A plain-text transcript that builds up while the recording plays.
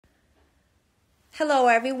Hello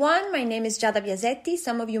everyone, my name is Giada Biasetti.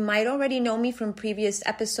 Some of you might already know me from previous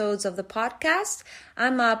episodes of the podcast.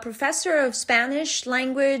 I'm a professor of Spanish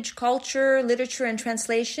language, culture, literature, and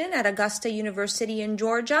translation at Augusta University in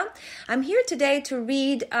Georgia. I'm here today to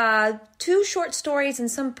read two short stories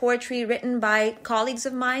and some poetry written by colleagues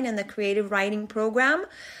of mine in the creative writing program.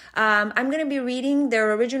 I'm going to be reading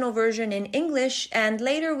their original version in English, and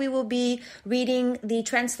later we will be reading the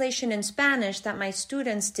translation in Spanish that my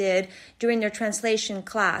students did during their translation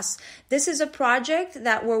class. This is a project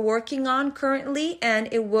that we're working on currently, and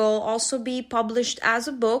it will also be published as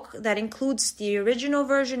a book that includes the original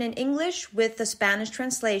version in English with the Spanish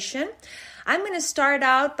translation. I'm going to start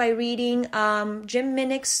out by reading Jim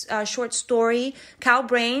Minnick's short story, Cow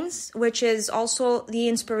Brains, which is also the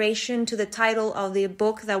inspiration to the title of the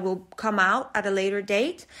book that will come out at a later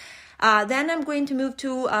date. Then I'm going to move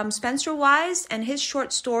to Spencer Wise and his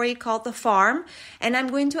short story called The Farm. And I'm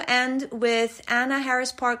going to end with Anna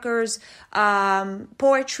Harris Parker's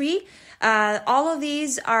poetry. All of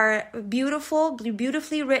these are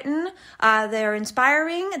beautifully written. They're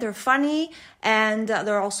inspiring, they're funny, and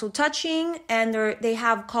they're also touching, and they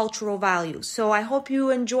have cultural values. So I hope you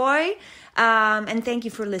enjoy, and thank you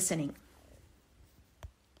for listening.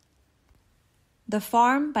 The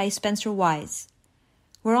Farm by Spencer Wise.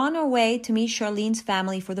 We're on our way to meet Charlene's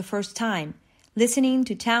family for the first time, listening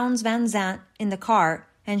to Townes Van Zandt in the car,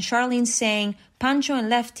 and Charlene saying, "Pancho and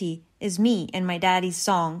Lefty is me and my daddy's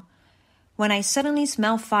song." When I suddenly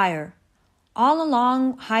smell fire. All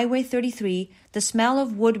along Highway 33, the smell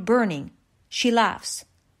of wood burning. She laughs.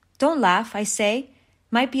 "Don't laugh," I say.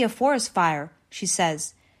 "Might be a forest fire," she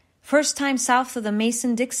says. "First time south of the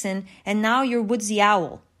Mason-Dixon, and now you're woodsy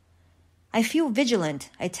owl." I feel vigilant,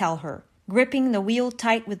 I tell her, gripping the wheel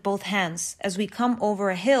tight with both hands as we come over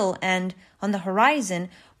a hill and, on the horizon,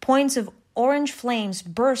 points of orange flames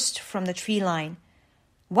burst from the tree line.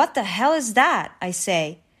 "What the hell is that?" I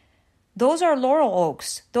say. "Those are laurel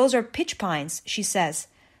oaks. Those are pitch pines," she says.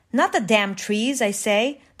 "Not the damn trees," I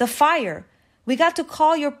say. "The fire. We got to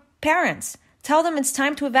call your parents. Tell them it's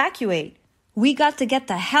time to evacuate. We got to get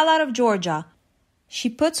the hell out of Georgia." She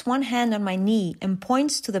puts one hand on my knee and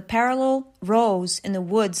points to the parallel rows in the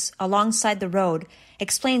woods alongside the road,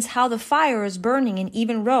 explains how the fire is burning in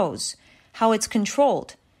even rows, how it's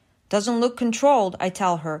controlled. "Doesn't look controlled," I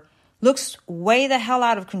tell her. "Looks way the hell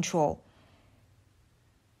out of control."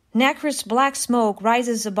 Nacre's black smoke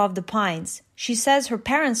rises above the pines. She says her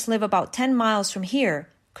parents live about 10 miles from here.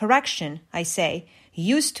 "Correction," I say.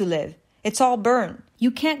 "Used to live. It's all burned.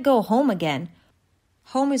 You can't go home again."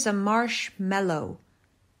 Home is a marshmallow.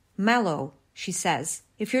 "Mellow," she says.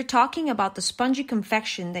 "If you're talking about the spongy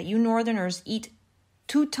confection that you northerners eat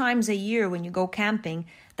 2 times a year when you go camping,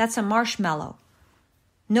 that's a marshmallow."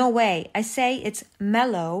 "No way," I say. "It's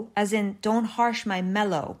mellow, as in don't harsh my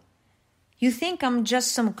mellow. You think I'm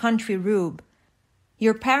just some country rube.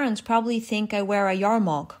 Your parents probably think I wear a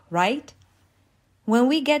yarmulke, right?" When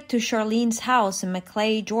we get to Charlene's house in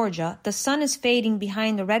Maclay, Georgia, the sun is fading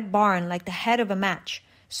behind the red barn like the head of a match,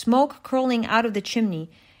 smoke curling out of the chimney,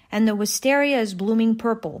 and the wisteria is blooming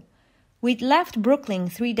purple. We'd left Brooklyn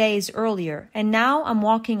 3 days earlier, and now I'm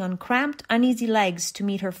walking on cramped, uneasy legs to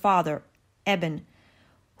meet her father, Eben,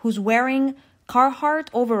 who's wearing Carhartt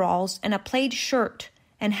overalls and a plaid shirt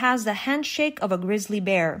and has the handshake of a grizzly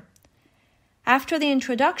bear. After the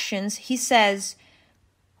introductions, he says,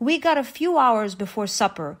 "We got a few hours before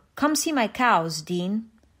supper. Come see my cows,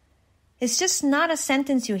 Dean." It's just not a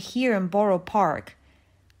sentence you hear in Borough Park.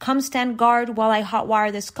 "Come stand guard while I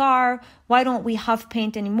hotwire this car. Why don't we huff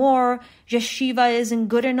paint anymore? Yeshiva isn't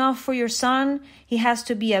good enough for your son. He has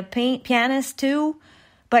to be a pianist too."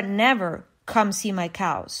 But never, "Come see my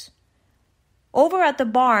cows." Over at the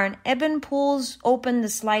barn, Eben pulls open the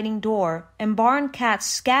sliding door, and barn cats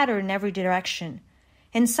scatter in every direction.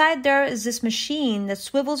 Inside there is this machine that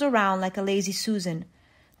swivels around like a lazy Susan.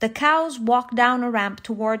 The cows walk down a ramp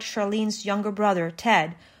toward Charlene's younger brother,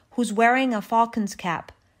 Ted, who's wearing a falcon's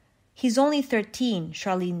cap. He's only 13,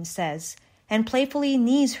 Charlene says, and playfully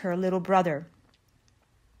knees her little brother.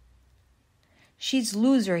 She's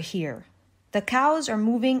loser here. The cows are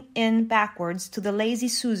moving in backwards to the lazy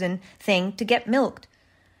Susan thing to get milked.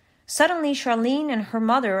 Suddenly, Charlene and her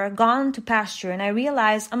mother are gone to pasture, and I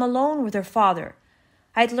realize I'm alone with her father.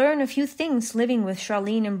 I'd learned a few things living with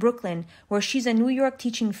Charlene in Brooklyn, where she's a New York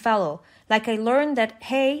teaching fellow, like I learned that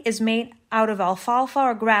hay is made out of alfalfa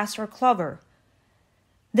or grass or clover.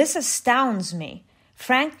 This astounds me.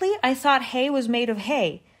 Frankly, I thought hay was made of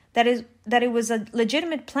hay, that it was a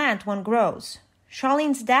legitimate plant one grows.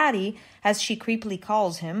 Charlene's daddy, as she creepily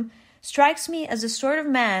calls him, strikes me as the sort of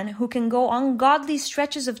man who can go ungodly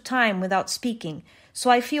stretches of time without speaking, so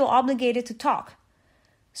I feel obligated to talk.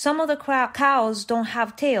 Some of the cows don't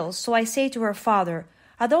have tails, so I say to her father,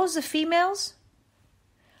 "Are those the females?"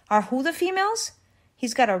 "Are who the females?"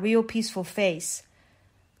 He's got a real peaceful face.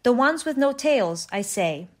 "The ones with no tails," I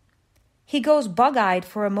say. He goes bug-eyed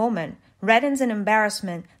for a moment, reddens in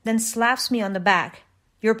embarrassment, then slaps me on the back.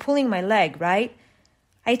 "You're pulling my leg, right?"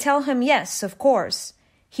 I tell him yes, of course.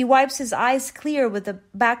 He wipes his eyes clear with the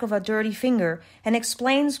back of a dirty finger and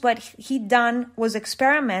explains what he'd done was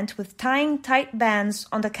experiment with tying tight bands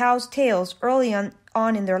on the cows' tails early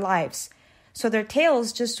on in their lives. So their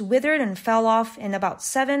tails just withered and fell off in about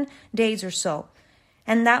 7 days or so.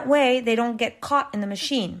 And that way they don't get caught in the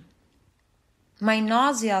machine. My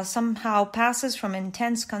nausea somehow passes from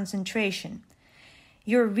intense concentration.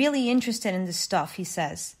 "You're really interested in this stuff," he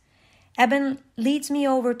says. Eben leads me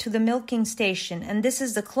over to the milking station, and this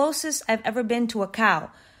is the closest I've ever been to a cow,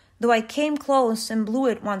 though I came close and blew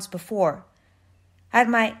it once before. At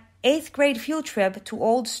my 8th grade field trip to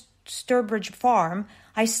Old Sturbridge Farm,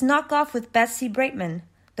 I snuck off with Betsy Braitman,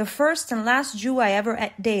 the first and last Jew I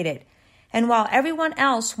ever dated, and while everyone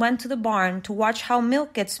else went to the barn to watch how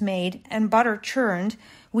milk gets made and butter churned,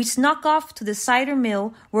 we snuck off to the cider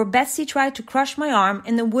mill where Betsy tried to crush my arm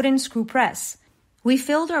in the wooden screw press. We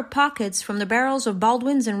filled our pockets from the barrels of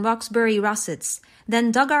Baldwin's and Roxbury russets,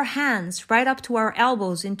 then dug our hands right up to our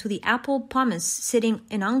elbows into the apple pumice sitting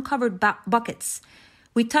in uncovered buckets.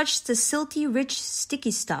 We touched the silty, rich,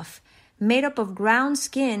 sticky stuff, made up of ground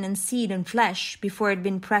skin and seed and flesh before it had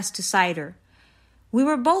been pressed to cider. We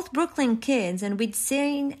were both Brooklyn kids, and we'd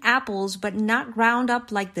seen apples but not ground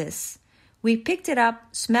up like this. We picked it up,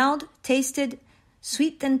 smelled, tasted,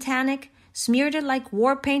 sweet and tannic, smeared it like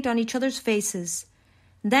war paint on each other's faces.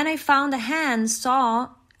 Then I found a hand saw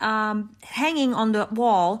hanging on the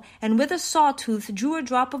wall, and with a sawtooth drew a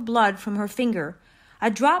drop of blood from her finger,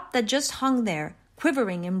 a drop that just hung there,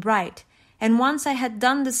 quivering and bright. And once I had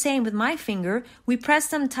done the same with my finger, we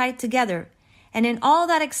pressed them tight together. And in all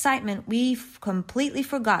that excitement, we completely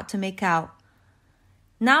forgot to make out.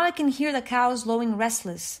 Now I can hear the cows lowing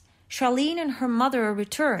restless. Charlene and her mother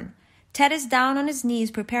return. Ted is down on his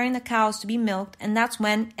knees preparing the cows to be milked, and that's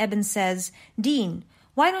when Eben says, "Dean,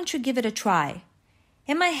 why don't you give it a try?"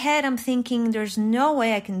 In my head, I'm thinking there's no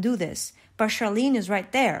way I can do this, but Charlene is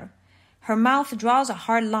right there. Her mouth draws a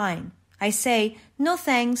hard line. I say, "No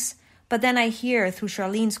thanks," but then I hear through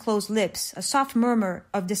Charlene's closed lips a soft murmur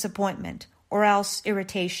of disappointment, or else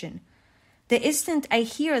irritation. The instant I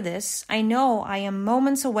hear this, I know I am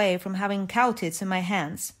moments away from having cow tits in my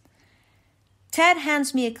hands. Ted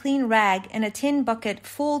hands me a clean rag and a tin bucket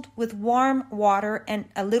filled with warm water and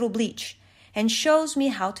a little bleach, and shows me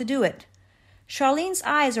how to do it. Charlene's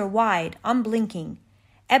eyes are wide, unblinking.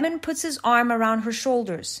 Eben puts his arm around her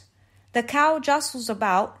shoulders. The cow jostles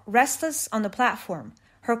about, restless on the platform.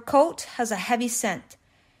 Her coat has a heavy scent.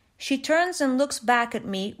 She turns and looks back at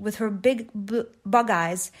me with her big bug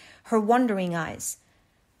eyes, her wondering eyes.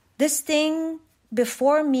 This thing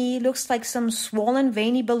before me looks like some swollen,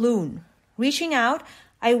 veiny balloon. Reaching out,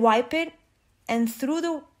 I wipe it, and through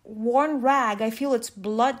the worn rag, I feel its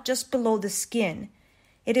blood just below the skin.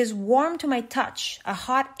 It is warm to my touch, a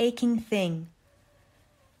hot, aching thing.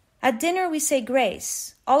 At dinner, we say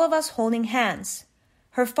grace, all of us holding hands.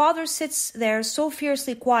 Her father sits there so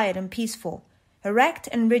fiercely quiet and peaceful, erect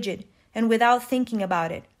and rigid, and without thinking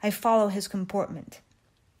about it, I follow his comportment.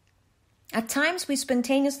 At times, we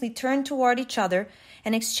spontaneously turn toward each other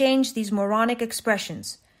and exchange these moronic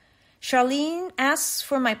expressions. Charlene asks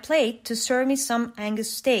for my plate to serve me some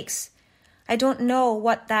Angus steaks. I don't know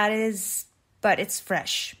what that is, but it's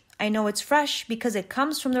fresh. I know it's fresh because it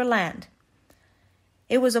comes from their land.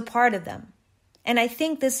 It was a part of them. And I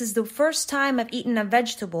think this is the first time I've eaten a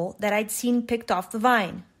vegetable that I'd seen picked off the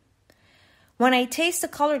vine. When I taste the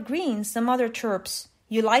colored greens, the mother chirps,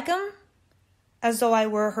 "You like 'em?" As though I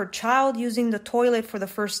were her child using the toilet for the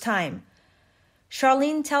first time.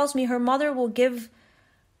 Charlene tells me her mother will give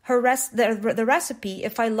her the recipe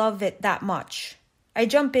if I love it that much. I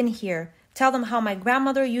jump in here, tell them how my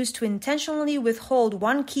grandmother used to intentionally withhold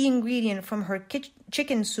one key ingredient from her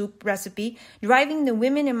chicken soup recipe, driving the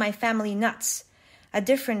women in my family nuts. A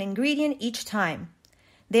different ingredient each time.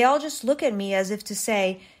 They all just look at me as if to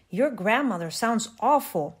say, "Your grandmother sounds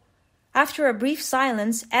awful." After a brief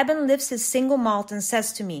silence, Eben lifts his single malt and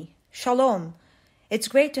says to me, "Shalom. It's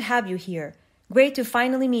great to have you here. Great to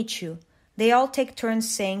finally meet you." They all take turns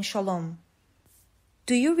saying shalom.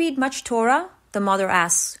 "Do you read much Torah?" the mother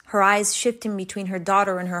asks, her eyes shifting between her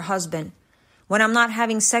daughter and her husband. "When I'm not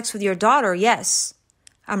having sex with your daughter, yes.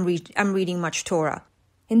 I'm reading much Torah.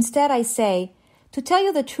 Instead, I say, to tell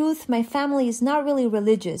you the truth, my family is not really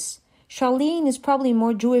religious. Charlene is probably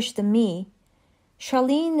more Jewish than me.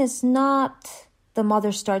 Charlene is not, the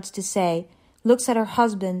mother starts to say, looks at her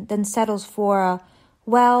husband, then settles for a,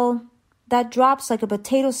 well, that drops like a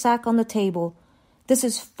potato sack on the table. This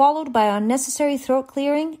is followed by unnecessary throat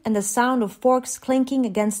clearing and the sound of forks clinking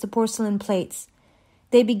against the porcelain plates.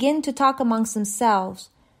 They begin to talk amongst themselves.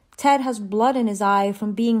 Ted has blood in his eye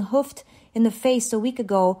from being hoofed in the face a week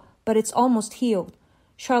ago, but it's almost healed.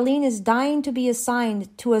 Charlene is dying to be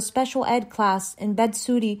assigned to a special ed class in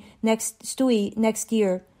Stewie next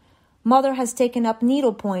year. Mother has taken up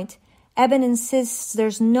needlepoint. Eben insists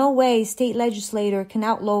there's no way state legislator can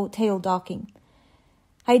outlaw tail docking.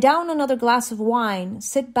 I down another glass of wine,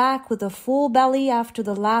 sit back with a full belly after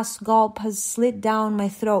the last gulp has slid down my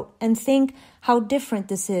throat, and think how different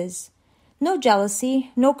this is. No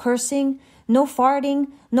jealousy, no cursing, no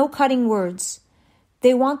farting, no cutting words.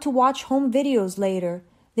 They want to watch home videos later.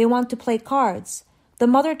 They want to play cards. The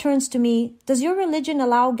mother turns to me, does your religion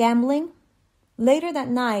allow gambling? Later that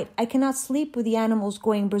night, I cannot sleep with the animals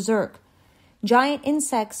going berserk. Giant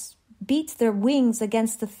insects beat their wings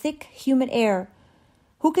against the thick, humid air.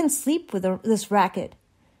 Who can sleep with this racket?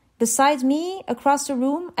 Besides me, across the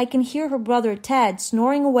room, I can hear her brother Ted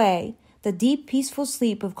snoring away, the deep, peaceful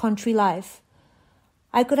sleep of country life.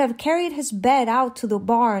 I could have carried his bed out to the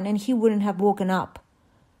barn and he wouldn't have woken up.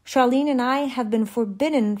 Charlene and I have been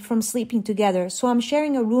forbidden from sleeping together, so I'm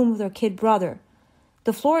sharing a room with her kid brother.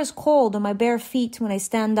 The floor is cold on my bare feet when I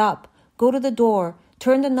stand up, go to the door,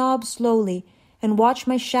 turn the knob slowly, and watch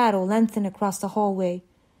my shadow lengthen across the hallway.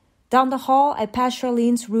 Down the hall, I pass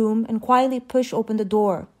Charlene's room and quietly push open the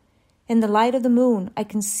door. In the light of the moon, I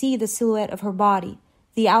can see the silhouette of her body,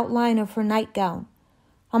 the outline of her nightgown.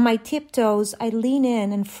 On my tiptoes, I lean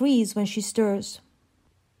in and freeze when she stirs.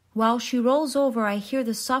 While she rolls over, I hear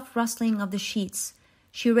the soft rustling of the sheets.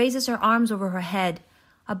 She raises her arms over her head.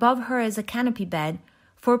 Above her is a canopy bed,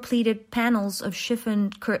 4 pleated panels of chiffon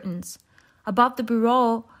curtains. Above the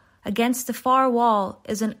bureau, against the far wall,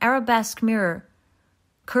 is an arabesque mirror,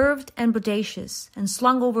 curved and bodacious, and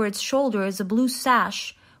slung over its shoulder is a blue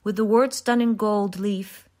sash with the words done in gold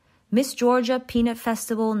leaf, Miss Georgia Peanut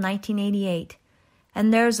Festival 1988.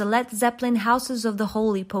 And there's a Led Zeppelin Houses of the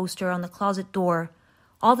Holy poster on the closet door.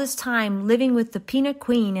 All this time living with the Peanut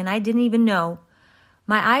Queen and I didn't even know.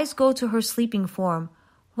 My eyes go to her sleeping form.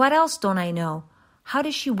 What else don't I know? How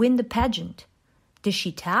did she win the pageant? Did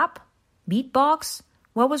she tap? Beatbox?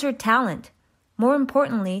 What was her talent? More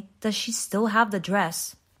importantly, does she still have the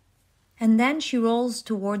dress? And then she rolls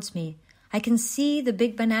towards me. I can see the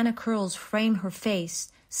big banana curls frame her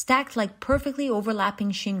face, stacked like perfectly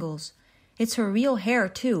overlapping shingles. It's her real hair,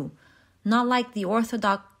 too, not like the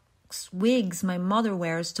orthodox wigs my mother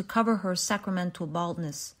wears to cover her sacramental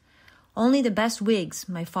baldness. Only the best wigs,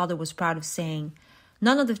 my father was proud of saying.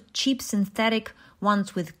 None of the cheap synthetic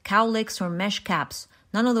ones with cowlicks or mesh caps.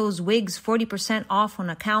 None of those wigs 40% off on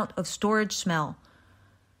account of storage smell.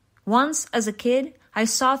 Once, as a kid, I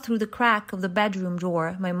saw through the crack of the bedroom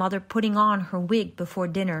door my mother putting on her wig before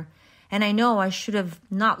dinner, and I know I should have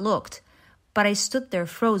not looked, but I stood there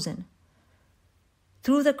frozen.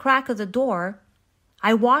 Through the crack of the door,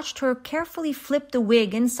 I watched her carefully flip the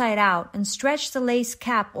wig inside out and stretch the lace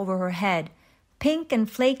cap over her head, pink and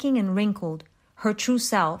flaking and wrinkled, her true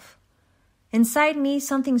self. Inside me,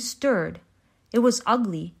 something stirred. It was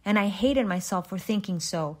ugly, and I hated myself for thinking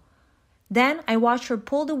so. Then I watched her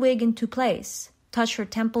pull the wig into place, touch her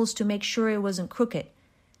temples to make sure it wasn't crooked.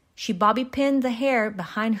 She bobby-pinned the hair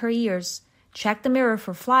behind her ears, checked the mirror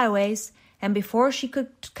for flyaways, and before she could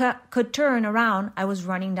turn around, I was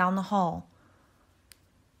running down the hall.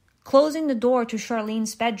 Closing the door to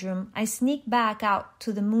Charlene's bedroom, I sneaked back out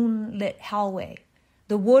to the moonlit hallway,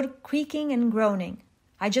 the wood creaking and groaning.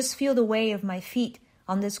 I just feel the weight of my feet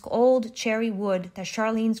on this old cherry wood that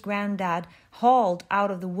Charlene's granddad hauled out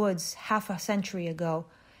of the woods half a century ago,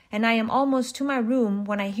 and I am almost to my room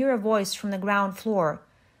when I hear a voice from the ground floor.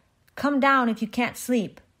 Come down if you can't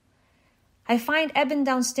sleep. I find Eben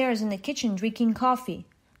downstairs in the kitchen drinking coffee.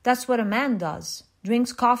 That's what a man does.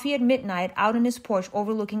 Drinks coffee at midnight out on his porch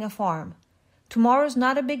overlooking a farm. Tomorrow's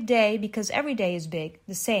not a big day because every day is big,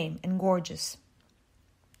 the same, and gorgeous.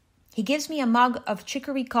 He gives me a mug of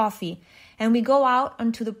chicory coffee, and we go out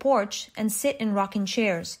onto the porch and sit in rocking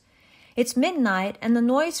chairs. It's midnight, and the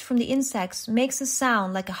noise from the insects makes a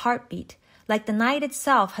sound like a heartbeat, like the night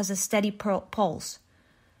itself has a steady pulse.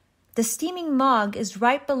 The steaming mug is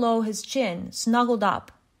right below his chin, snuggled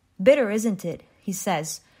up. Bitter, isn't it? He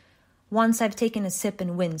says. Once I've taken a sip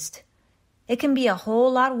and winced. It can be a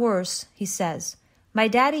whole lot worse, he says. My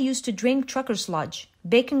daddy used to drink trucker sludge,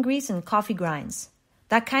 bacon grease, and coffee grinds.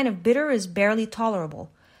 That kind of bitter is barely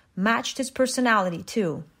tolerable. Matched his personality,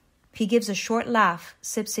 too. He gives a short laugh,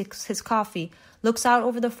 sips his coffee, looks out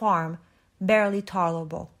over the farm. Barely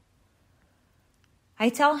tolerable. I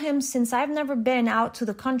tell him since I've never been out to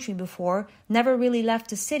the country before, never really left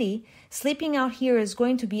the city, sleeping out here is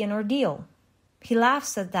going to be an ordeal. He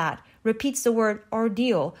laughs at that, repeats the word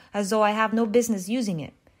ordeal as though I have no business using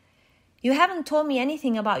it. You haven't told me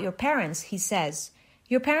anything about your parents, he says.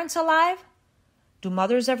 Your parents alive? Do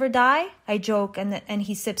mothers ever die? I joke, and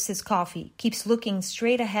he sips his coffee, keeps looking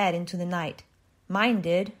straight ahead into the night. Mine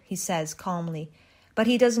did, he says calmly, but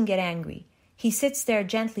he doesn't get angry. He sits there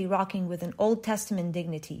gently rocking with an Old Testament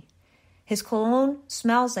dignity. His cologne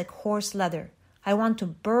smells like horse leather. I want to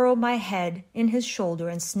burrow my head in his shoulder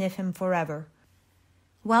and sniff him forever.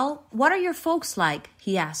 Well, what are your folks like?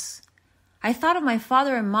 He asks. I thought of my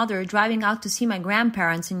father and mother driving out to see my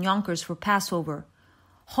grandparents in Yonkers for Passover.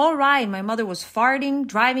 Whole ride, my mother was farting,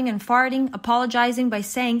 driving and farting, apologizing by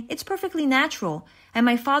saying it's perfectly natural. And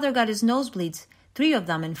my father got his nosebleeds, 3 of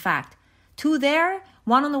them in fact. 2 there,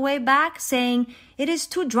 1 on the way back, saying, it is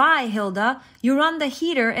too dry, Hilda. You run the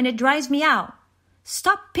heater and it dries me out.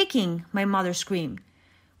 Stop picking, my mother screamed.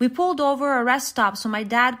 We pulled over a rest stop so my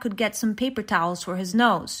dad could get some paper towels for his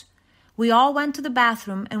nose. We all went to the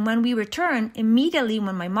bathroom, and when we returned, immediately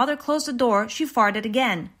when my mother closed the door, she farted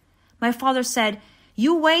again. My father said,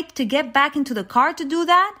 you wait to get back into the car to do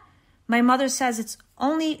that? My mother says it's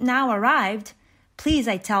only now arrived. Please,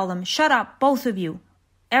 I tell them, shut up, both of you.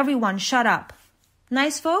 Everyone, shut up.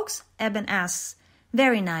 Nice folks? Eben asks.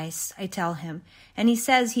 Very nice, I tell him, and he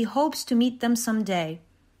says he hopes to meet them someday.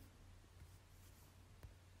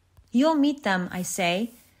 You'll meet them, I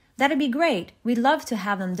say. That'd be great. We'd love to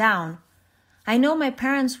have them down. I know my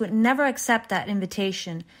parents would never accept that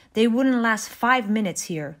invitation. They wouldn't last 5 minutes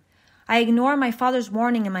here. I ignore my father's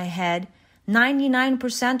warning in my head.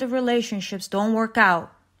 99% of relationships don't work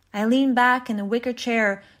out. I lean back in the wicker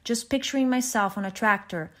chair, just picturing myself on a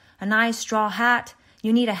tractor, a nice straw hat.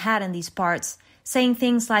 You need a hat in these parts. Saying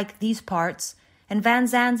things like these parts. And Van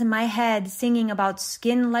Zandt's in my head singing about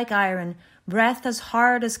skin like iron, breath as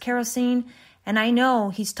hard as kerosene. And I know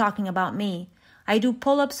he's talking about me. I do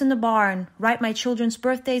pull-ups in the barn, write my children's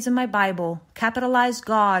birthdays in my Bible, capitalize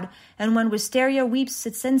God, and when wisteria weeps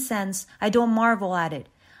its incense, I don't marvel at it.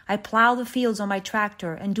 I plow the fields on my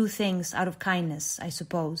tractor and do things out of kindness, I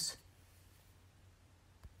suppose.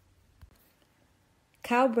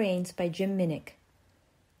 Cow Brains by Jim Minnick.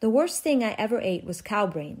 The worst thing I ever ate was cow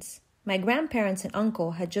brains. My grandparents and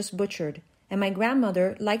uncle had just butchered, and my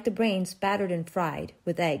grandmother liked the brains battered and fried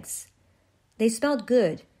with eggs. They smelled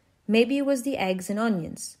good. Maybe it was the eggs and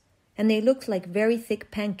onions, and they looked like very thick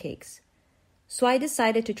pancakes. So I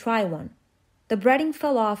decided to try one. The breading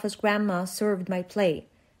fell off as Grandma served my plate,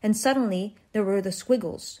 and suddenly there were the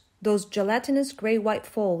squiggles, those gelatinous gray-white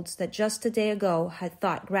folds that just a day ago had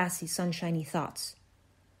thought grassy, sunshiny thoughts.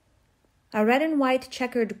 A red and white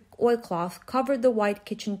checkered oilcloth covered the white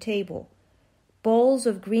kitchen table. Bowls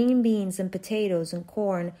of green beans and potatoes and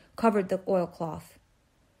corn covered the oilcloth.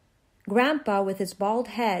 Grandpa, with his bald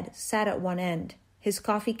head, sat at one end, his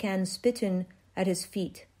coffee can spittoon at his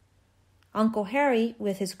feet. Uncle Harry,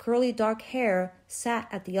 with his curly dark hair, sat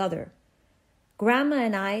at the other. Grandma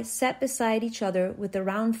and I sat beside each other with the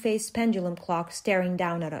round-faced pendulum clock staring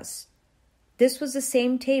down at us. This was the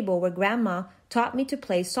same table where Grandma taught me to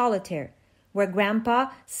play solitaire, where Grandpa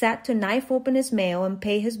sat to knife open his mail and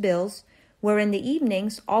pay his bills, where in the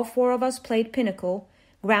evenings all 4 of us played Pinochle,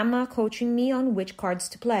 Grandma coaching me on which cards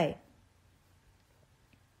to play.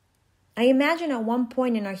 I imagine at one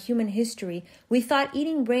point in our human history, we thought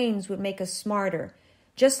eating brains would make us smarter,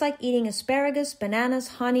 just like eating asparagus, bananas,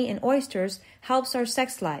 honey, and oysters helps our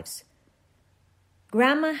sex lives.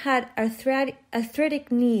 Grandma had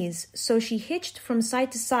arthritic knees, so she hitched from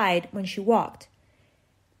side to side when she walked.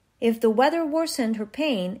 If the weather worsened her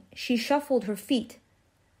pain, she shuffled her feet.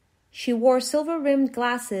 She wore silver-rimmed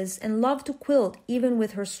glasses and loved to quilt even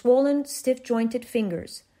with her swollen, stiff-jointed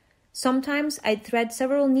fingers. Sometimes I'd thread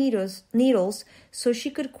several needles so she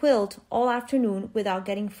could quilt all afternoon without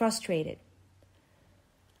getting frustrated.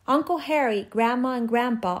 Uncle Harry, Grandma, and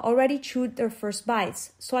Grandpa already chewed their first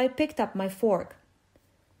bites, so I picked up my fork.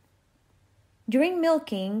 During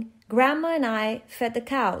milking, Grandma and I fed the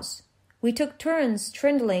cows. We took turns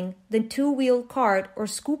trundling the 2-wheeled cart or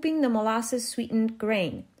scooping the molasses-sweetened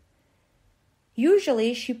grain.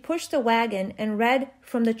 Usually she pushed the wagon and read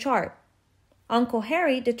from the chart. Uncle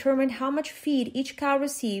Harry determined how much feed each cow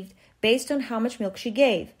received based on how much milk she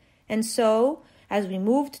gave, and so, as we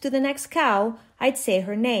moved to the next cow, I'd say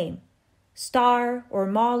her name. Star or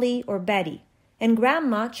Molly or Betty, and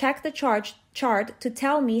Grandma checked the chart to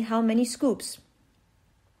tell me how many scoops.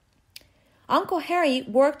 Uncle Harry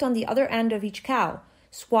worked on the other end of each cow,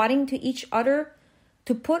 squatting to each udder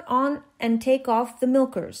to put on and take off the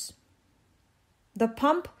milkers. The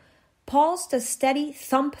pump pulsed a steady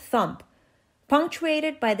thump-thump,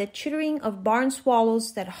 punctuated by the chittering of barn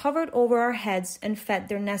swallows that hovered over our heads and fed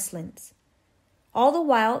their nestlings. All the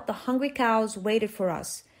while, the hungry cows waited for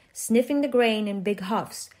us, sniffing the grain in big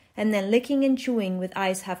huffs, and then licking and chewing with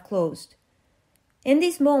eyes half closed. In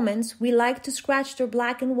these moments, we liked to scratch their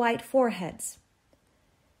black and white foreheads.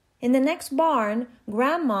 In the next barn,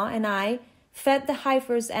 Grandma and I fed the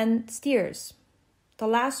heifers and steers. The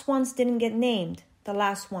last ones didn't get named. The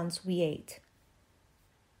last ones we ate.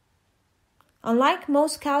 Unlike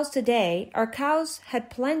most cows today, our cows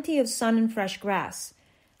had plenty of sun and fresh grass.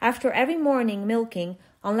 After every morning milking,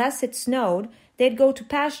 unless it snowed, they'd go to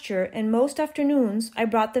pasture, and most afternoons I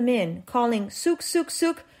brought them in, calling "Sook, sook,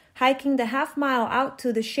 sook," hiking the half-mile out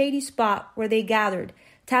to the shady spot where they gathered,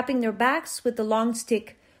 tapping their backs with the long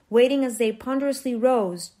stick, waiting as they ponderously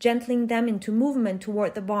rose, gentling them into movement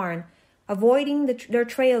toward the barn, avoiding their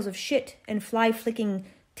trails of shit and fly-flicking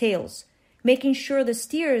tails, making sure the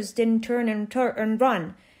steers didn't turn and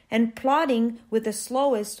run, and plodding with the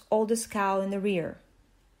slowest, oldest cow in the rear.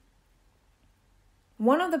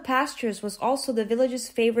 One of the pastures was also the village's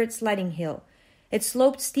favorite sledding hill. It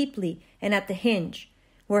sloped steeply and at the hinge.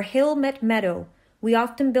 Where hill met meadow, we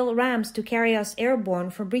often built ramps to carry us airborne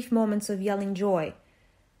for brief moments of yelling joy.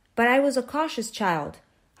 But I was a cautious child.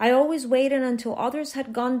 I always waited until others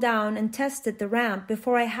had gone down and tested the ramp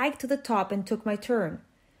before I hiked to the top and took my turn.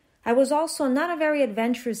 I was also not a very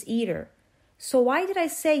adventurous eater. So why did I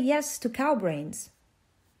say yes to cow brains?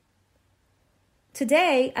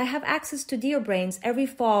 Today, I have access to deer brains every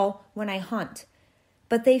fall when I hunt,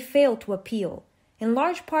 but they fail to appeal, in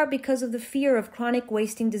large part because of the fear of chronic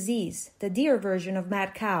wasting disease, the deer version of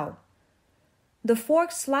mad cow. The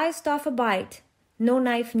fork sliced off a bite, no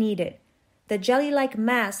knife needed. The jelly-like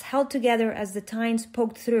mass held together as the tines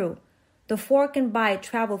poked through. The fork and bite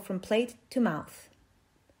traveled from plate to mouth.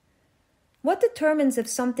 What determines if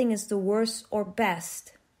something is the worst or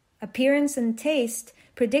best? Appearance and taste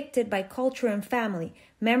predicted by culture and family,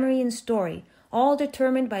 memory and story, all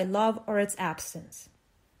determined by love or its absence.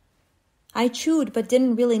 I chewed but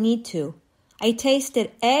didn't really need to. I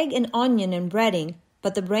tasted egg and onion and breading,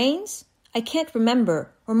 but the brains? I can't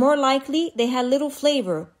remember, or more likely, they had little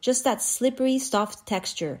flavor, just that slippery, soft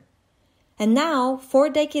texture. And now, 4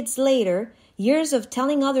 decades later, years of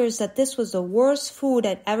telling others that this was the worst food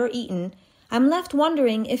I'd ever eaten, I'm left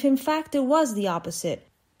wondering if in fact it was the opposite.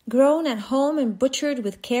 Grown at home and butchered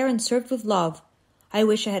with care and served with love, I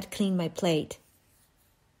wish I had cleaned my plate.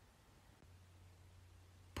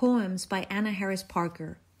 Poems by Anna Harris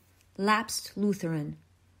Parker. Lapsed Lutheran.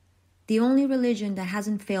 The only religion that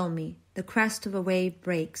hasn't failed me, the crest of a wave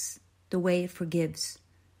breaks, the wave forgives.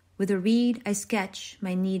 With a reed I sketch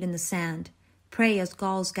my need in the sand, pray as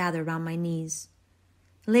gulls gather round my knees.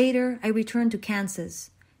 Later I return to Kansas,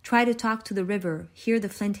 try to talk to the river, hear the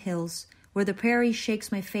Flint Hills, where the prairie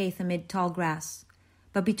shakes my faith amid tall grass.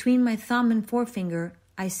 But between my thumb and forefinger,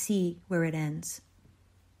 I see where it ends.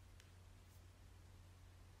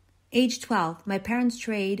 Age 12, my parents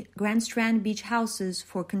trade Grand Strand beach houses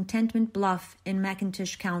for Contentment Bluff in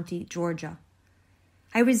McIntosh County, Georgia.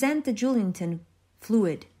 I resent the Julington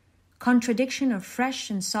fluid, contradiction of fresh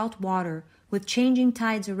and salt water with changing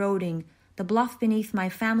tides eroding, the bluff beneath my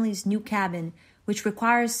family's new cabin, which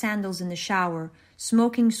requires sandals in the shower,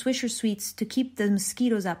 smoking Swisher Sweets to keep the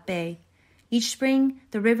mosquitoes at bay. Each spring,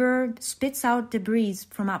 the river spits out debris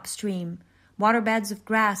from upstream, waterbeds of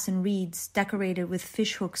grass and reeds decorated with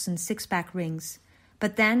fish hooks and six-pack rings.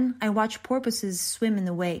 But then I watch porpoises swim in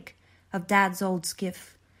the wake of Dad's old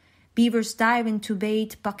skiff. Beavers dive into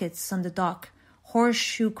bait buckets on the dock.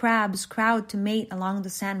 Horseshoe crabs crowd to mate along the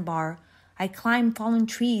sandbar. I climb fallen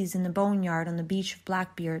trees in the boneyard on the beach of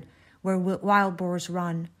Blackbeard, where wild boars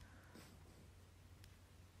run.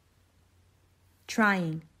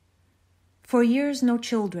 Trying. For years, no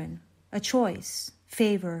children. A choice.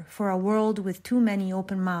 Favor for a world with too many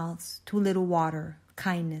open mouths, too little water,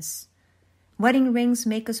 kindness. Wedding rings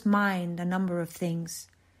make us mind a number of things.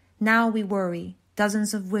 Now we worry,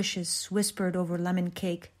 dozens of wishes whispered over lemon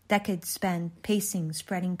cake, decades spent pacing,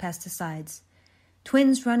 spreading pesticides.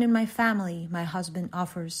 Twins run in my family, my husband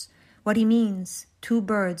offers. What he means, 2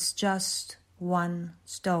 birds, just 1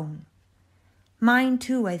 stone. Mine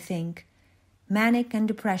too, I think. Manic and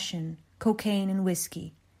depression, cocaine and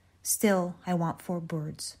whiskey. Still, I want 4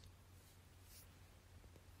 birds.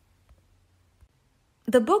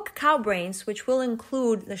 The book Cowbrains, which will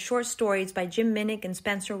include the short stories by Jim Minnick and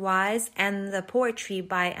Spencer Wise and the poetry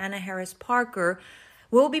by Anna Harris Parker,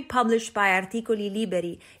 will be published by Articoli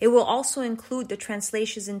Liberi. It will also include the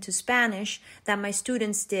translations into Spanish that my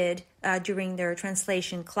students did during their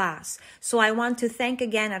translation class. So I want to thank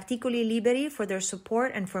again Articoli Liberi for their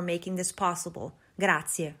support and for making this possible.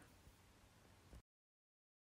 Grazie.